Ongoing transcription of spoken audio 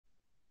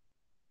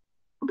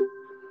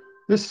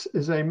This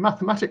is a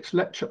mathematics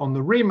lecture on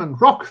the Riemann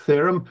Roch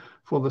theorem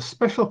for the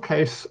special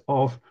case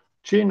of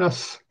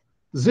genus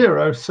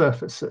zero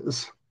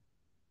surfaces.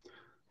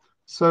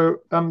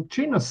 So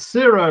genus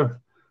zero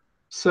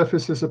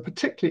surfaces are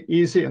particularly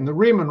easy, and the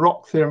Riemann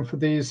Roch theorem for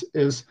these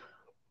is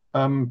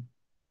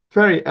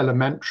very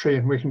elementary,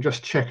 and we can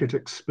just check it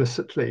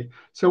explicitly.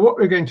 So what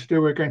we're going to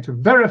do, we're going to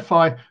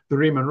verify the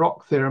Riemann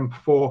Roch theorem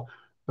for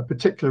a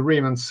particular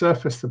Riemann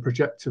surface, the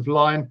projective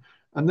line,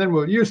 and then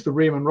we'll use the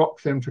Riemann Roch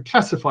theorem to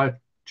classify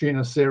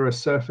genus zero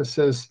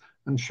surfaces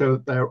and show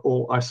that they're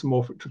all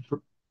isomorphic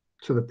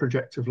to the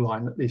projective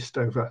line, at least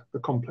over the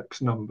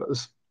complex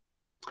numbers.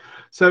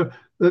 So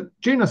the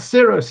genus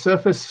zero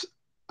surface,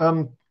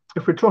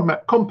 if we're talking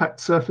about compact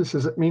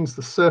surfaces, it means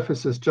the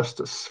surface is just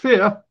a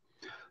sphere.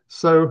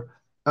 So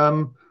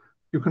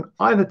you can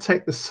either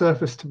take the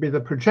surface to be the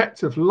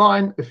projective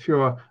line if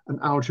you're an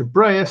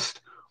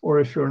algebraist,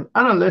 or if you're an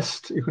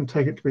analyst, you can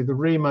take it to be the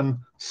Riemann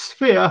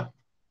sphere,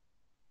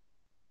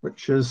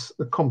 which is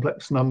the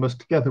complex numbers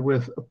together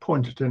with a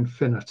point at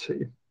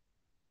infinity.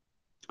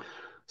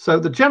 So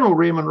the general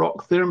Riemann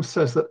Roch theorem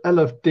says that L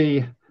of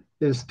D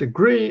is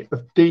degree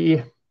of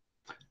D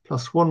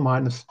plus 1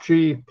 minus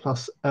G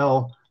plus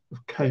L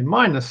of K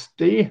minus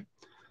D,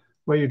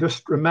 where you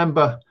just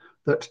remember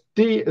that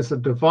D is a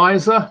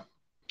divisor,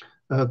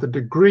 the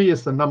degree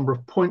is the number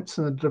of points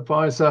in the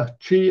divisor,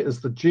 G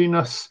is the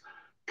genus,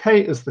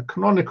 K is the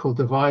canonical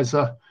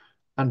divisor,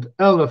 and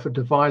L of a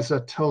divisor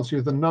tells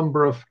you the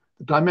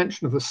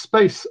dimension of the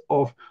space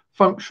of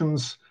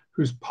functions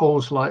whose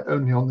poles lie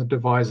only on the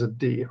divisor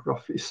D,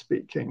 roughly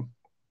speaking.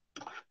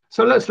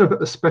 So let's look at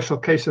the special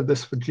case of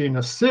this for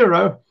genus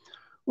zero.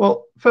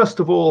 Well,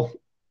 first of all,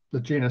 the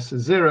genus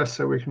is zero,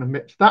 so we can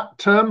omit that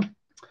term.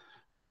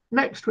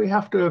 Next, we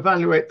have to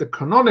evaluate the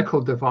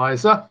canonical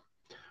divisor.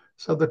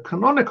 So the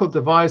canonical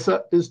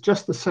divisor is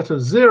just the set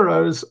of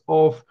zeros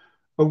of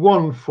a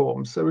one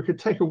form. So we could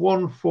take a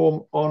one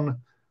form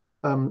on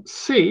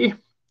C,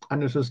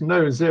 and it has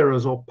no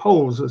zeros or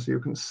poles, as you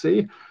can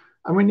see.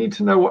 And we need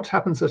to know what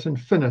happens at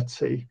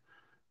infinity.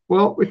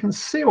 Well, we can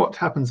see what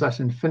happens at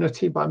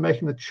infinity by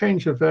making the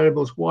change of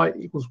variables y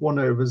equals 1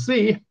 over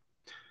z,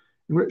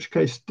 in which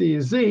case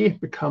dz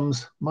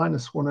becomes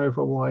minus 1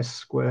 over y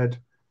squared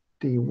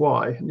dy.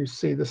 And you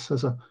see this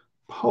has a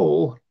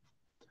pole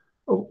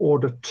of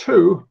order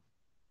 2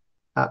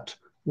 at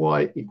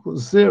y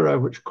equals 0,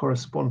 which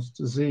corresponds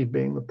to z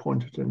being the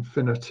point at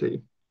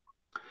infinity.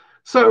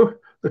 So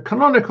the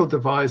canonical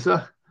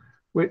divisor,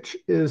 which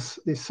is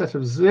the set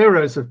of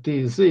zeros of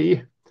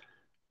dz,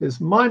 is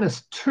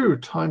minus 2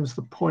 times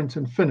the point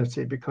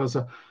infinity, because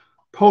a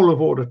pole of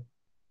order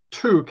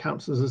 2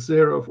 counts as a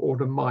zero of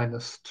order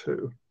minus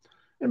 2.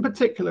 In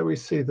particular, we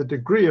see the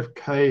degree of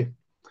k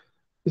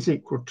is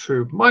equal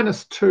to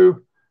minus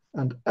 2,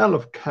 and L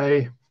of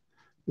k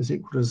is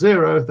equal to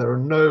 0. There are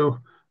no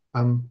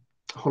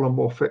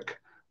holomorphic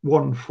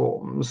one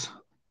forms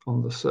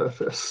on the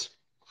surface.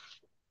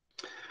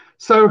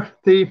 So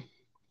the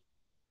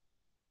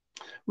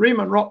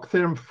Riemann Roch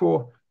theorem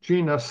for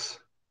genus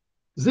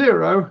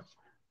zero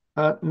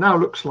now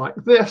looks like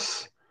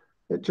this.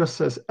 It just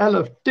says L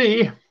of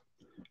D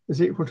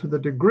is equal to the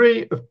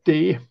degree of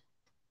D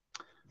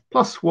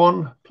plus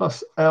 1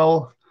 plus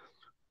L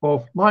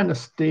of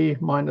minus D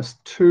minus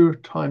 2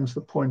 times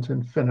the point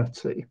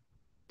infinity.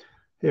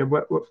 Here,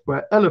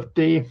 where L of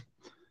D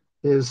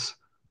is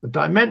the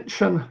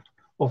dimension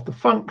of the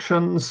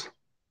functions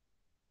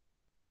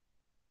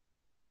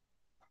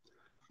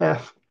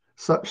f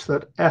such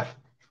that f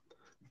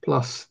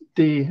plus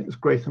d is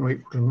greater than or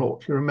equal to 0.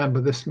 You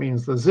remember this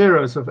means the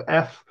zeros of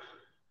f,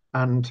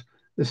 and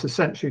this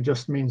essentially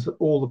just means that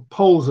all the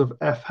poles of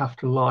f have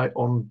to lie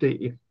on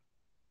d.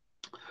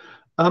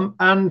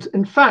 And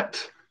in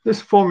fact,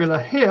 this formula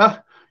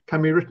here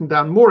can be written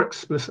down more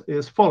explicitly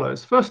as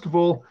follows. First of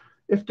all,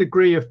 if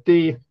degree of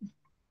d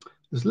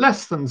is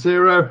less than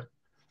 0,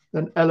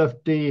 then L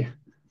of d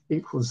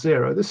equals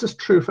 0. This is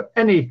true for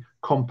any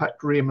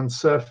compact Riemann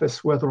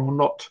surface, whether or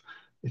not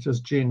it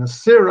is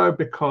genus 0,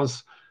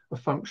 because a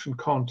function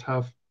can't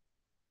have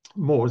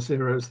more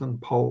zeros than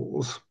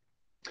poles.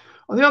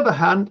 On the other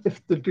hand,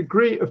 if the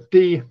degree of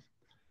d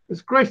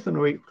is greater than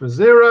or equal to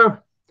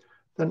 0,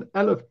 then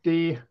L of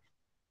d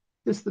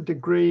is the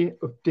degree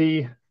of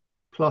d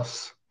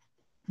plus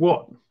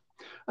 1.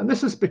 And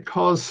this is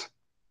because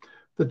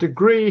the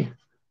degree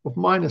of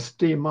minus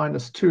d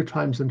minus 2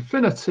 times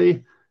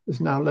infinity is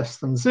now less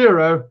than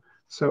 0.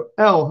 So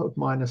L of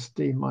minus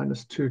d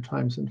minus 2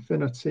 times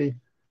infinity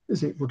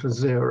is equal to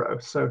 0.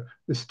 So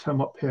this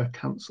term up here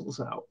cancels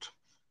out.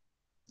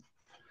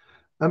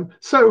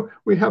 So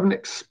we have an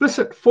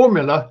explicit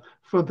formula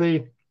for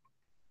the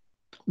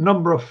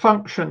number of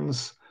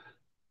functions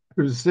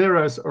whose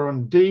zeros are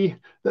on D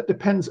that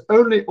depends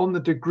only on the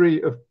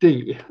degree of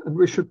D. And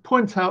we should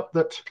point out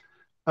that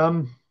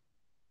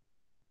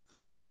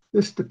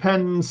this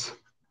depends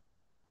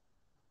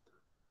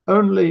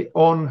only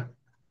on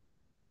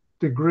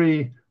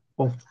degree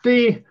of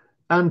D,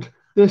 and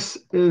this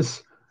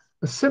is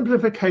a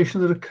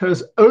simplification that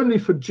occurs only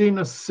for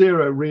genus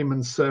 0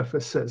 Riemann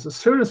surfaces. As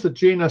soon as the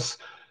genus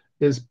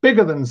is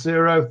bigger than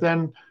 0,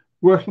 then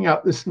working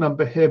out this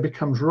number here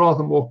becomes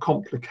rather more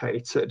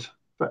complicated.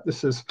 But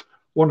this is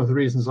one of the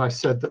reasons I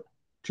said that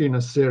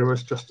genus 0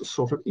 is just a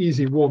sort of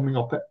easy warming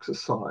up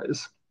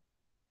exercise.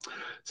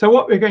 So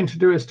what we're going to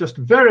do is just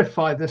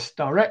verify this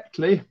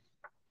directly.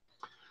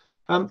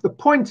 The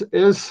point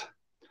is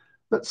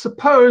that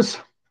suppose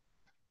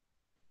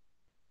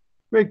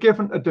we're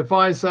given a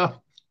divisor,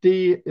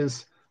 D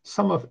is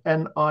sum of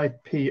ni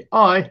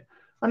pi,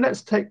 and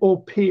let's take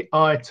all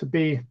pi to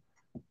be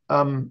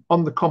on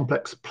the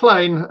complex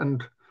plane,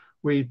 and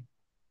we're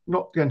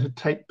not going to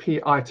take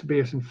pi to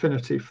be at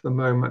infinity for the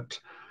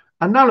moment.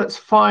 And now let's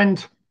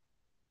find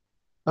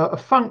a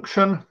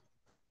function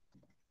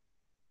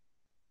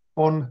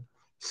on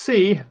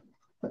C,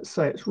 let's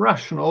say it's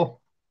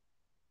rational,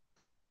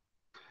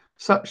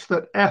 such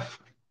that f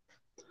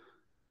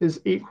is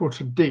equal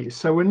to d.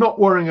 So we're not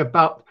worrying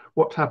about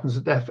what happens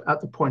at f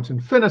at the point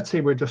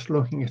infinity, we're just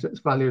looking at its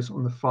values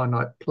on the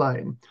finite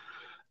plane.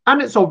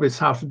 And it's obvious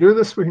how to do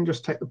this. We can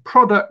just take the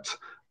product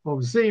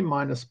of z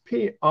minus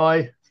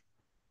pi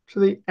to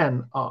the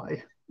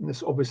ni. And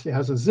this obviously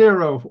has a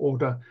 0 of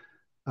order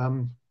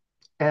n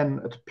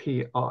at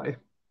pi.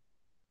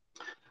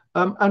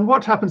 And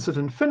what happens at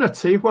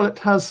infinity? Well, it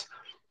has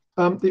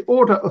the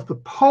order of the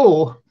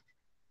pole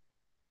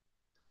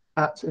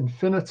at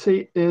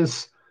infinity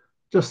is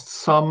just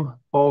sum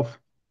of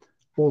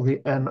all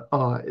the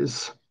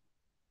ni's.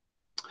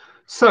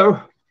 So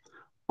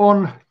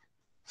on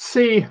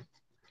C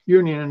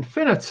union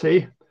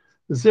infinity,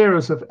 the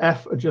zeros of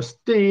f are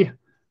just d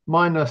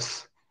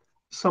minus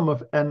sum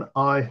of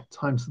ni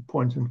times the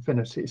point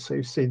infinity. So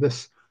you see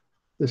this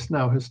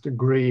now has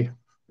degree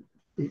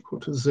equal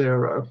to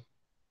 0.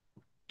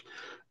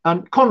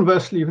 And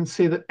conversely, you can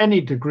see that any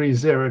degree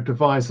 0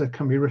 divisor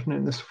can be written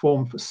in this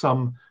form for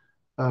some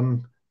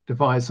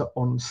divisor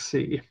on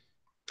C.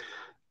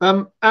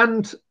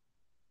 And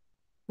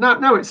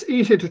now it's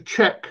easier to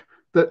check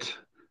that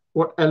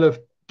what L of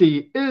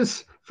D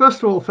is.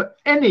 First of all, for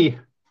any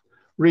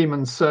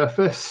Riemann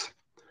surface,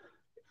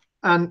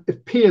 and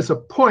if P is a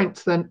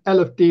point, then L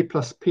of D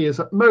plus P is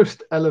at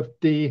most L of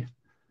D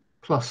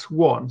plus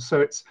 1.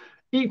 So it's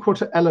equal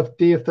to L of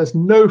D if there's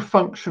no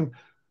function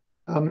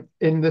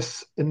in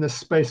this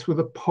space with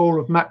a pole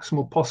of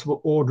maximal possible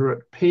order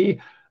at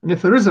P. And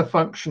if there is a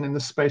function in the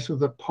space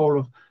with a pole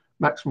of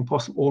maximum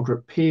possible order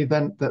at P,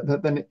 then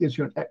it gives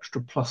you an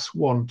extra plus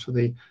 1 to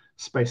the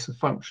space of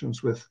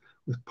functions with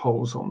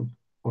poles on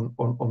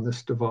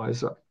this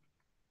divisor.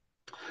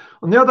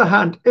 On the other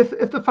hand,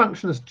 if the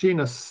function is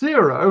genus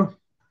 0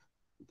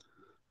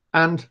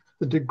 and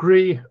the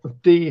degree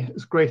of D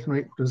is greater than or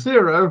equal to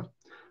 0,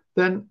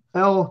 then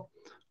L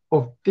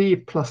of D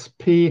plus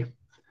P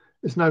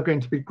is now going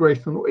to be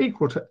greater than or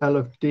equal to L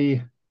of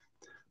D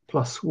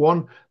plus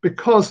 1,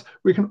 because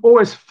we can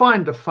always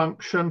find a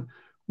function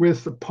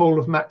with the pole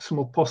of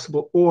maximal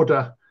possible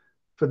order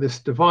for this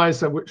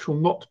divisor, which will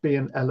not be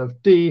an L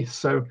of D.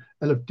 So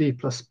L of D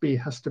plus B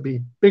has to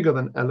be bigger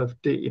than L of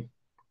D.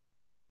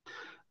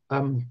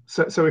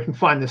 So we can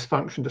find this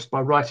function just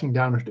by writing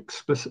down it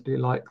explicitly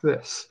like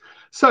this.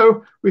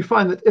 So we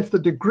find that if the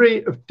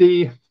degree of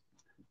D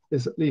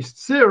is at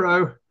least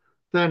 0,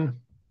 then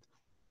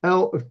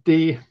L of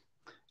D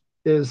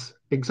is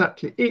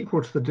exactly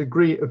equal to the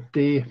degree of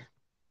D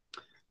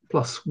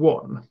plus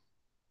 1.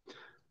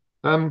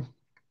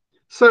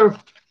 So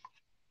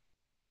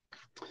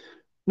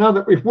now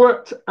that we've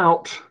worked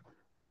out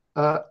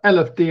L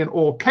of D in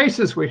all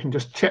cases, we can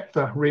just check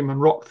the Riemann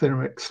Roch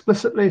theorem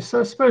explicitly.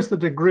 So suppose the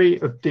degree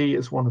of D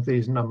is one of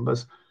these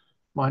numbers,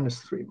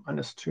 -3,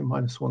 -2,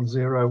 -1,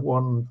 0,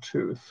 1,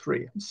 2,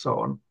 3, and so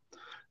on.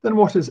 Then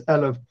what is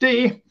L of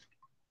D?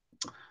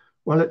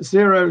 Well, it's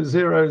 0,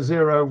 0,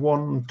 0,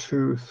 1,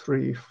 2,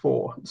 3,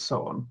 4, and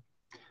so on.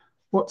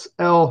 What's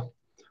L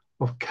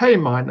of K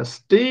minus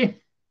D?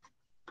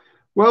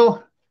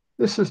 Well,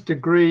 this is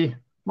degree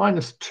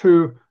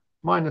 -2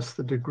 minus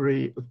the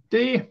degree of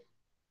D.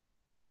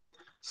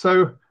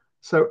 So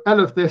L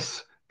of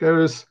this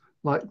goes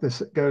like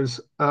this. It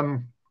goes,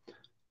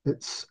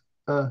 it's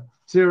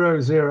 0,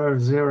 0,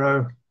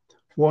 0,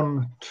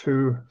 1,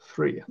 2,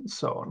 3, and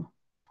so on.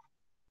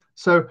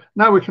 So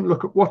now we can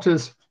look at what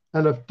is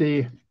L of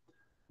D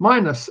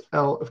minus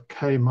L of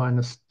K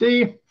minus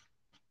D.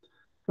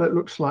 But it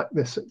looks like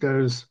this. It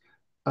goes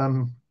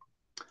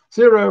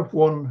 0,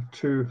 1,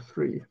 2,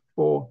 3,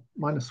 4,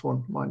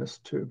 -1,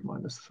 -2,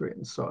 -3,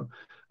 and so on.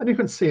 And you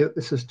can see that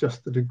this is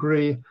just the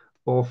degree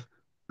of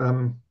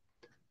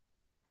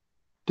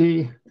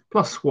D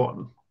plus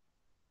 1.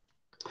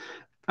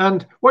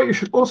 And what you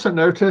should also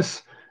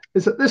notice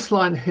is that this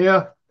line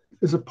here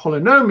is a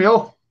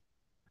polynomial,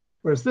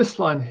 whereas this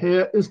line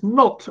here is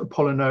not a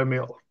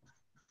polynomial.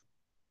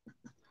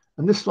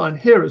 And this line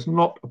here is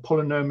not a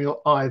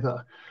polynomial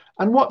either.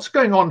 And what's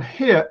going on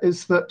here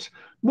is that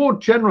more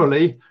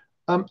generally,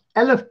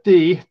 L of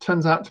D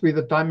turns out to be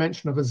the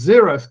dimension of a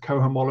 0th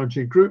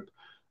cohomology group,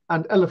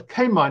 and L of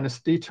K minus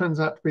D turns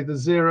out to be the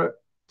 0th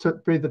to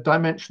be the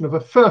dimension of a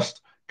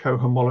first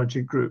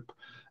cohomology group.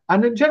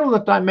 And in general, the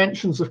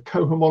dimensions of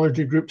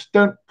cohomology groups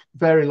don't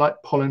vary like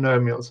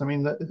polynomials. I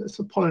mean, it's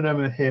a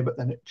polynomial here, but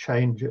then it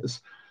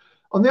changes.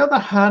 On the other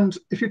hand,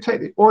 if you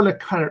take the Euler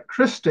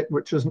characteristic,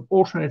 which is an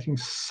alternating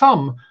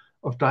sum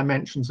of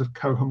dimensions of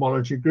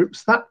cohomology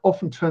groups, that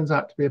often turns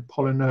out to be a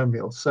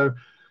polynomial.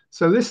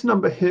 So this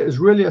number here is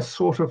really a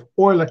sort of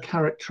Euler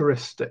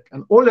characteristic,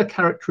 and Euler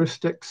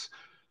characteristics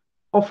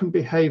often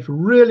behave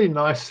really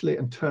nicely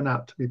and turn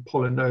out to be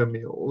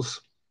polynomials.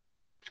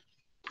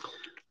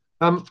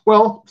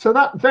 Well, so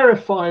that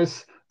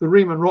verifies the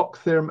Riemann Roch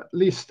theorem, at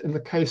least in the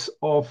case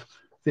of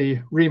the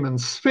Riemann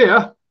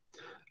sphere.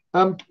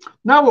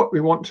 Now what we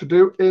want to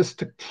do is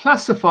to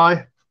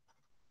classify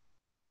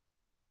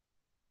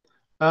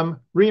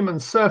Riemann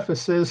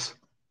surfaces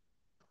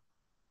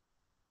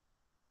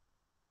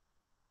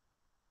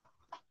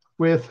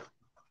with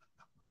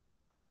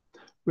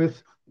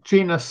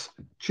genus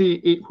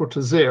G equal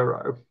to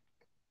 0.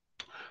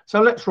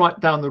 So let's write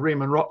down the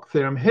Riemann Roch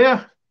theorem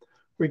here.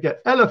 We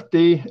get L of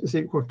D is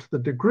equal to the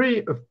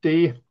degree of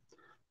D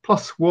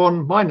plus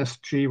 1 minus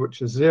G,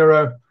 which is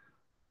 0,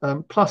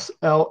 plus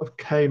L of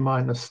K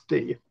minus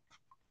D.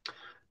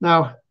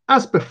 Now,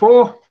 as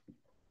before,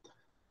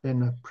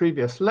 in a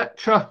previous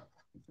lecture,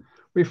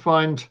 we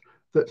find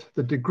that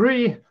the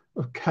degree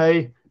of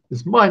K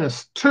is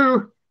minus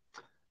 2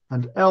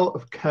 and L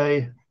of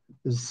K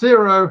is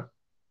 0.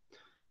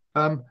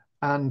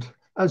 And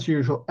as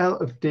usual, L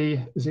of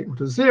D is equal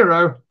to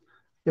 0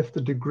 if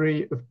the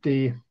degree of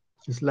D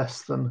is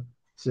less than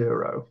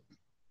 0.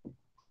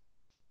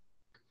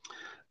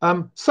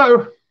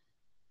 So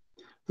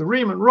the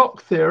Riemann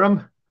Roch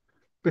theorem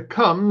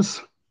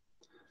becomes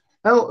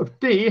L of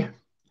D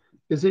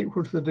is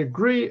equal to the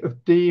degree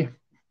of D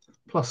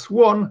plus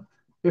 1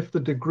 if the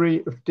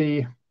degree of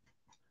D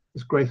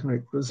is greater than or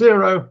equal to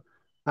 0,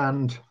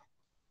 and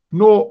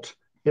 0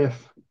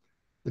 if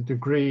the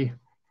degree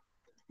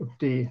of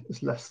D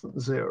is less than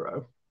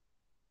 0.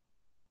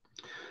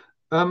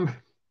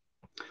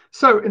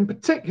 So in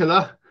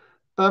particular,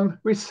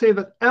 we see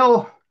that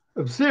L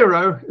of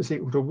 0 is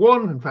equal to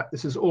 1. In fact,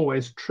 this is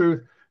always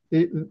true.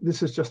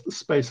 This is just the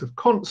space of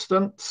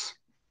constants,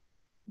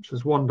 which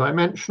is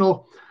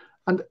one-dimensional.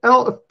 And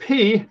L of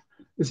P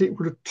is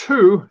equal to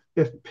 2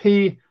 if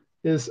P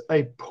is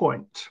a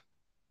point.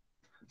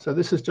 So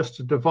this is just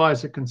a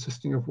divisor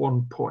consisting of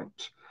one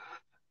point.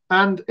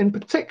 And in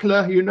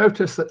particular, you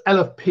notice that L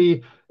of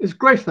P is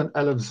greater than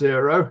L of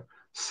 0.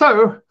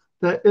 So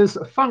there is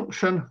a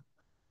function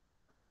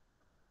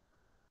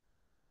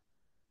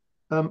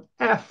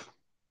f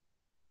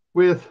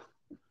with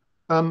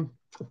a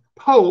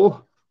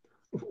pole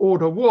of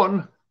order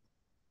 1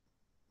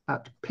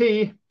 at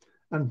P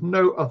and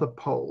no other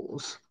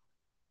poles.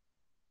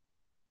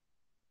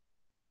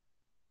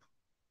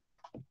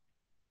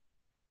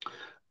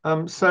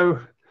 For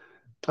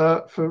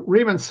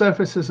Riemann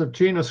surfaces of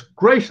genus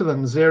greater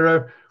than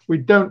 0, we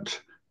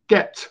don't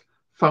get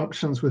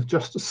functions with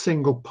just a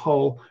single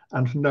pole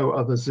and no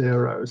other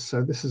zeros.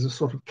 So this is a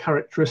sort of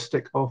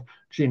characteristic of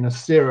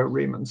genus 0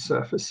 Riemann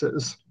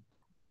surfaces.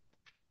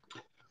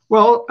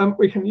 Well,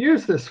 we can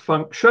use this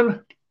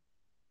function.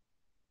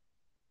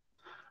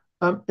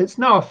 It's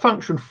now a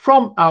function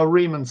from our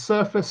Riemann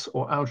surface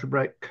or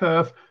algebraic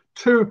curve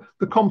to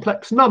the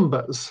complex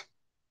numbers.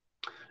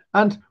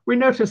 And we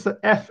notice that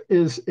f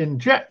is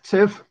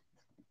injective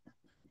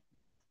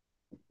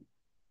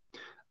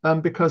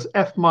because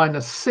f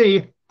minus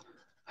c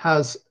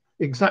has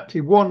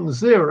exactly 1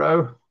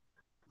 0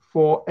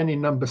 for any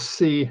number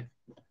c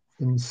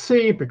in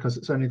C because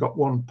it's only got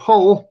one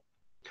pole.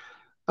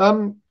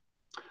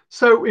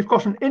 So we've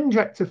got an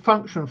injective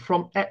function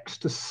from x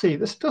to c.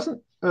 This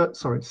doesn't,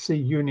 c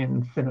union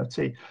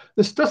infinity.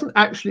 This doesn't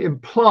actually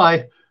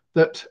imply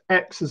that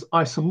x is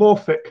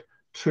isomorphic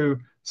to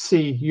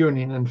C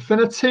union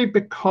infinity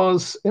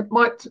because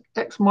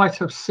x might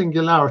have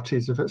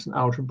singularities if it's an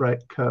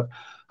algebraic curve.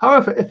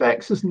 However, if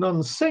x is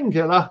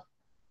non-singular,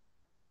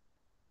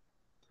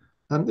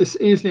 this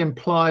easily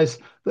implies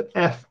that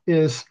f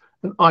is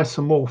an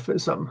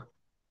isomorphism.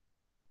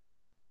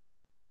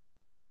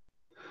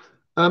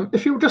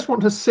 If you just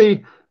want to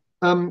see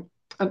an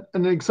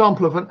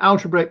example of an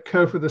algebraic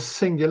curve with a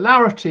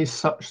singularity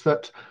such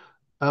that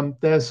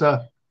there's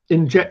a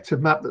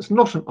injective map that's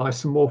not an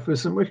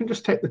isomorphism, we can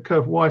just take the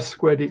curve y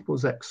squared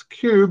equals x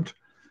cubed,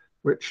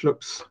 which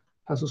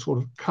has a sort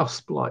of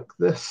cusp like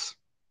this.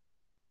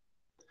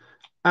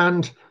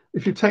 And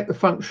if you take the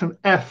function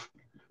f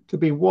to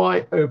be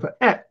y over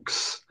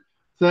x,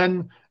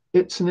 then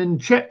it's an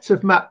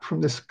injective map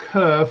from this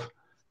curve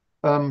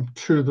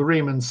to the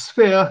Riemann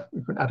sphere.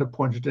 We can add a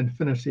point at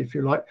infinity if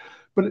you like,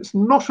 but it's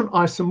not an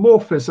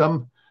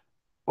isomorphism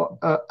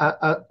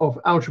of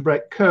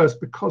algebraic curves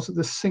because of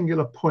this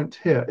singular point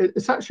here.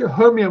 It's actually a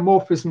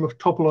homeomorphism of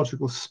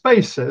topological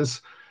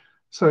spaces,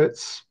 so it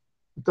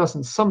does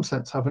in some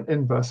sense have an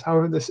inverse.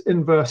 However, this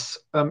inverse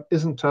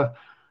isn't a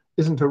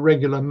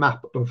regular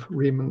map of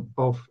Riemann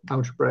of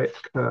algebraic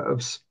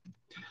curves.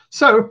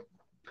 So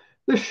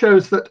this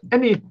shows that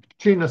any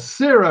genus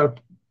 0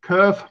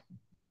 curve,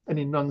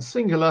 any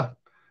non-singular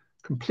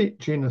complete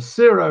genus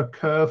zero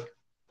curve,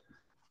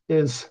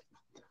 is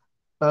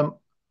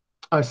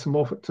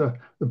isomorphic to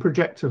the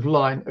projective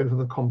line over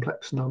the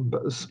complex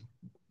numbers.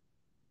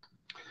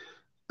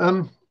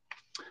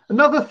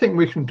 Another thing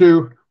we can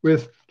do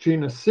with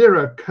genus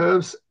zero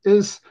curves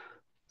is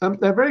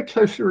they're very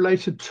closely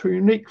related to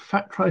unique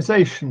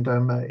factorization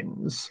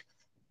domains.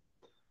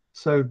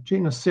 So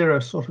genus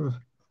zero sort of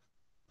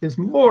is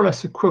more or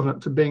less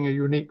equivalent to being a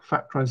unique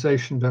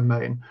factorization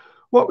domain.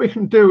 What we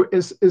can do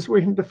is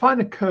we can define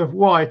a curve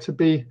y to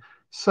be,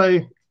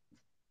 say,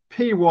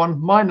 P1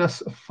 minus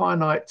a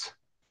finite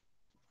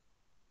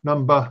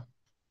number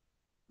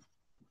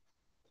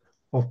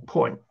of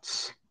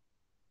points.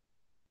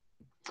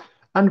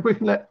 And we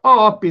can let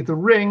R be the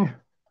ring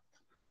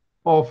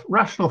of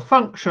rational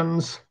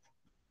functions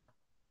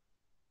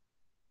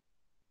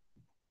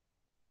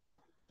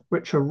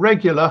which are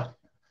regular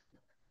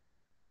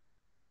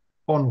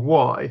on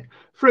Y.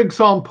 For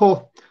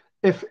example,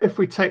 if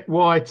we take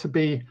Y to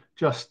be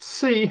just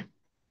C,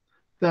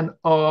 then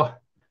R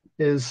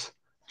is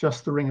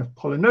just the ring of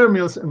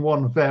polynomials in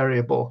one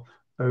variable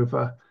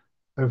over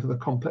the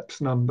complex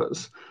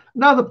numbers.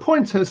 Now the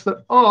point is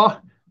that R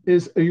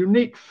is a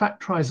unique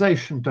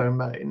factorization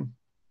domain.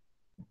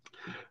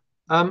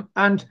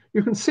 And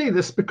you can see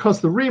this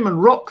because the Riemann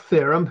Roch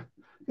theorem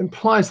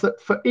implies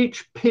that for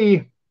each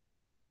P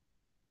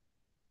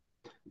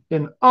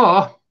in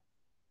R,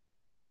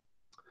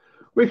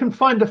 we can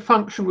find a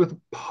function with a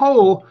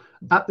pole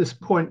at this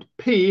point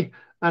P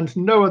and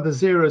no other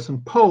zeros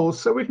and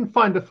poles. So we can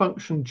find a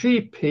function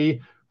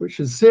GP, which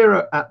is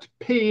 0 at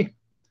P,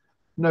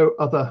 no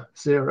other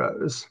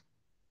zeros.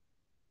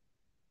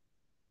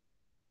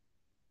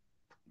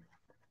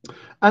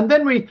 And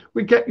then we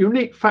get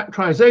unique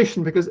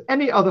factorization because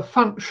any other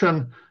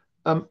function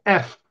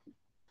f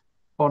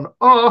on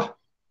R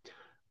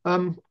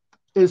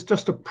is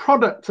just a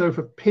product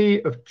over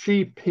P of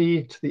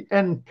GP to the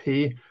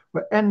NP,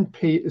 where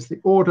NP is the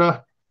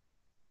order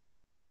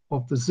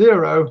of the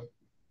zero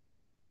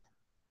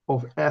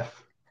of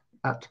f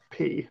at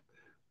P.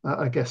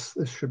 I guess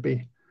this should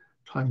be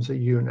times a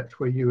unit,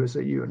 where U is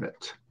a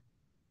unit.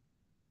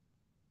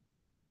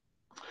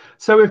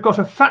 So we've got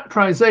a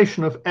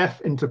factorization of f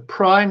into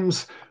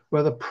primes,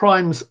 where the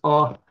primes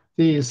are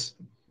these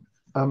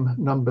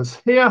numbers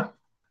here.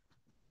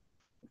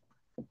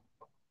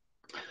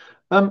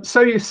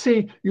 So you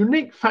see,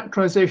 unique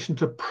factorization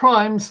to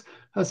primes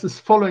has this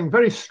following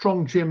very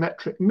strong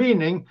geometric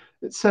meaning.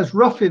 It says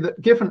roughly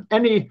that given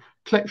any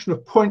collection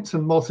of points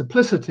and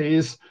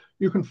multiplicities,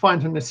 you can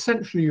find an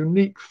essentially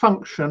unique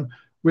function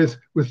with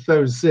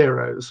those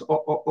zeros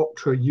or up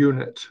to a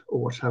unit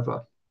or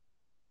whatever.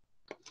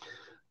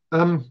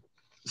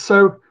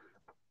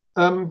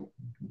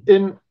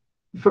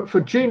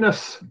 For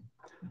genus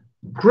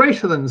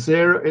greater than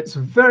zero, it's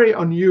very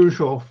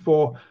unusual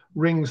for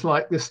rings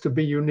like this to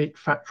be unique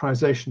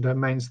factorization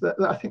domains.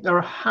 I think there are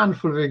a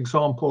handful of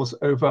examples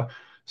over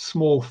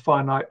small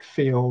finite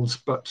fields,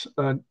 but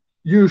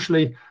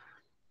usually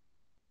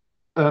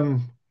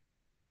being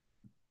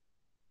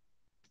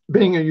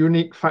a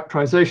unique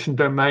factorization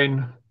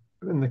domain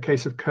in the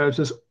case of curves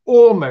is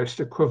almost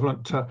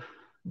equivalent to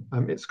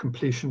its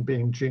completion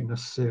being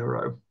genus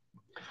zero.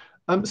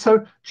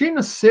 So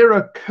genus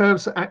zero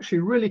curves are actually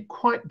really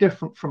quite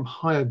different from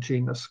higher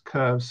genus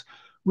curves.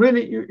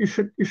 Really, you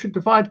should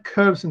divide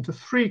curves into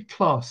three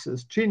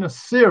classes: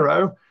 genus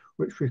zero,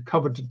 which we've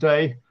covered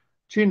today,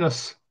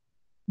 genus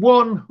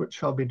 1,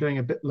 which I'll be doing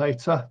a bit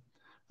later,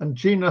 and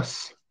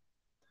genus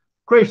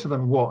greater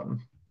than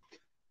 1.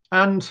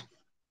 And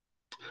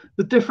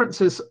the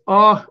differences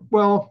are,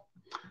 well,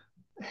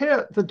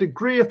 here the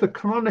degree of the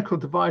canonical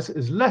divisor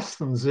is less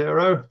than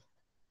 0.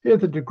 Here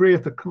the degree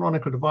of the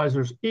canonical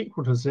divisor is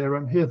equal to 0,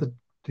 and here the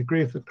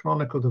degree of the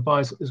canonical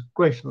divisor is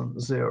greater than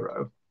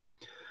 0.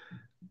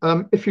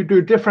 If you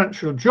do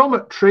differential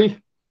geometry,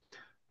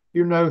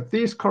 you know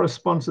these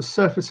correspond to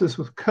surfaces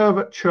with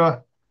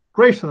curvature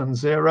greater than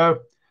 0.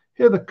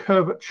 Here the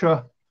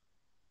curvature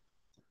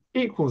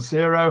equals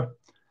 0,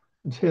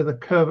 and here the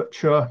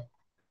curvature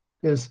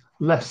is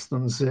less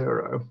than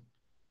 0.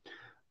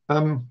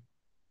 In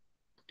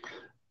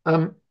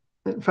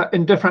fact,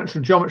 in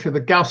differential geometry, the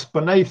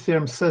Gauss-Bonnet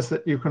theorem says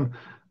that you can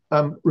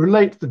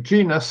relate the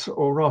genus,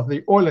 or rather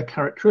the Euler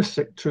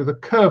characteristic, to the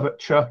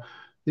curvature.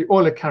 The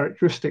Euler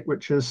characteristic,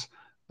 which is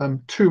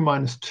 2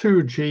 minus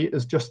 2g,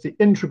 is just the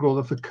integral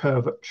of the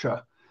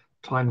curvature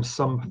times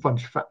some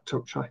fudge factor,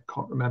 which I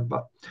can't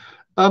remember.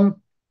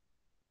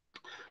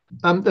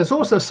 There's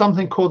also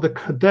something called the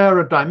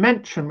Cadera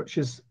dimension, which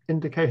is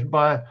indicated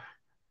by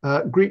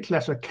a Greek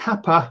letter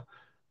kappa.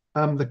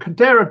 The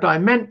Cadera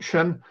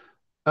dimension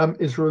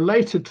is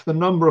related to the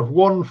number of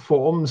one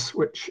forms,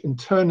 which in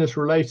turn is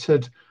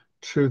related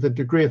to the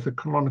degree of the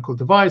canonical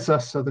divisor.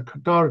 So the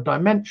Cadera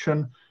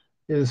dimension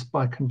is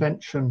by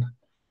convention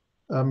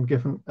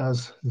given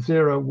as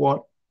 0, 1,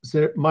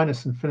 0,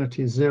 minus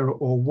infinity, 0,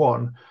 or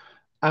 1.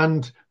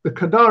 And the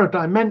Cadera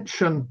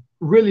dimension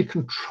really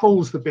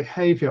controls the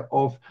behavior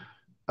of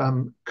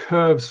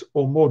curves,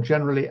 or more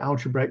generally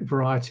algebraic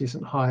varieties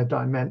in higher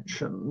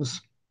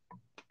dimensions.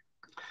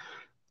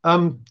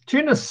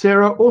 Genus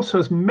 0 also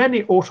has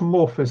many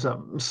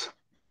automorphisms.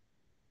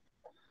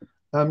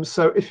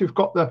 So if you've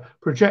got the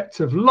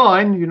projective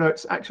line, you know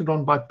it's acted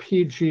on by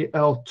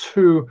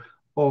PGL2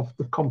 of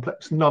the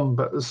complex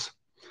numbers.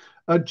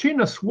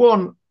 Genus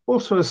 1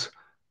 also has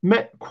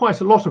met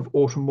quite a lot of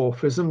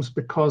automorphisms,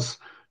 because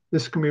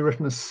this can be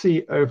written as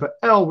C over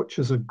L, which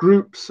is a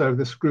group, so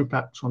this group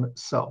acts on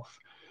itself.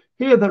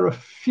 Here there are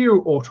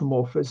few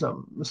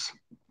automorphisms.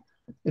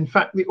 In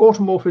fact, the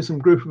automorphism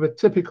group of a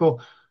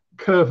typical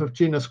curve of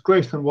genus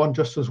greater than 1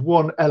 just has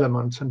one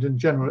element, and in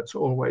general it's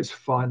always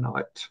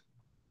finite.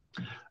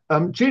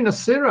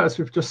 Genus 0, as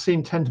we've just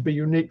seen, tend to be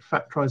unique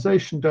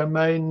factorization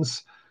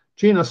domains.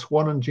 Genus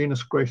 1 and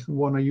genus greater than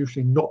 1 are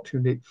usually not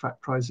unique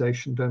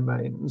factorization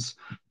domains.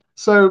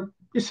 So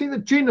you see the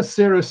genus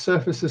 0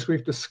 surfaces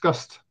we've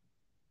discussed,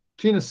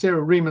 genus 0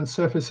 Riemann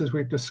surfaces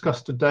we've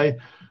discussed today,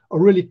 are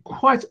really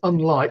quite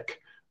unlike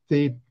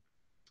the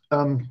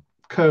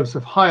curves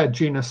of higher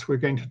genus we're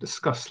going to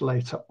discuss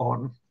later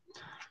on.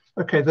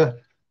 Okay, the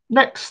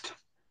next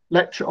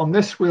lecture on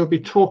this, we'll be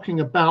talking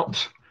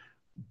about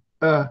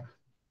the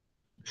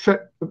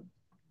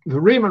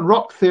Riemann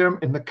Roch theorem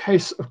in the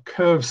case of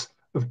curves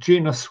of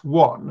genus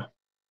 1.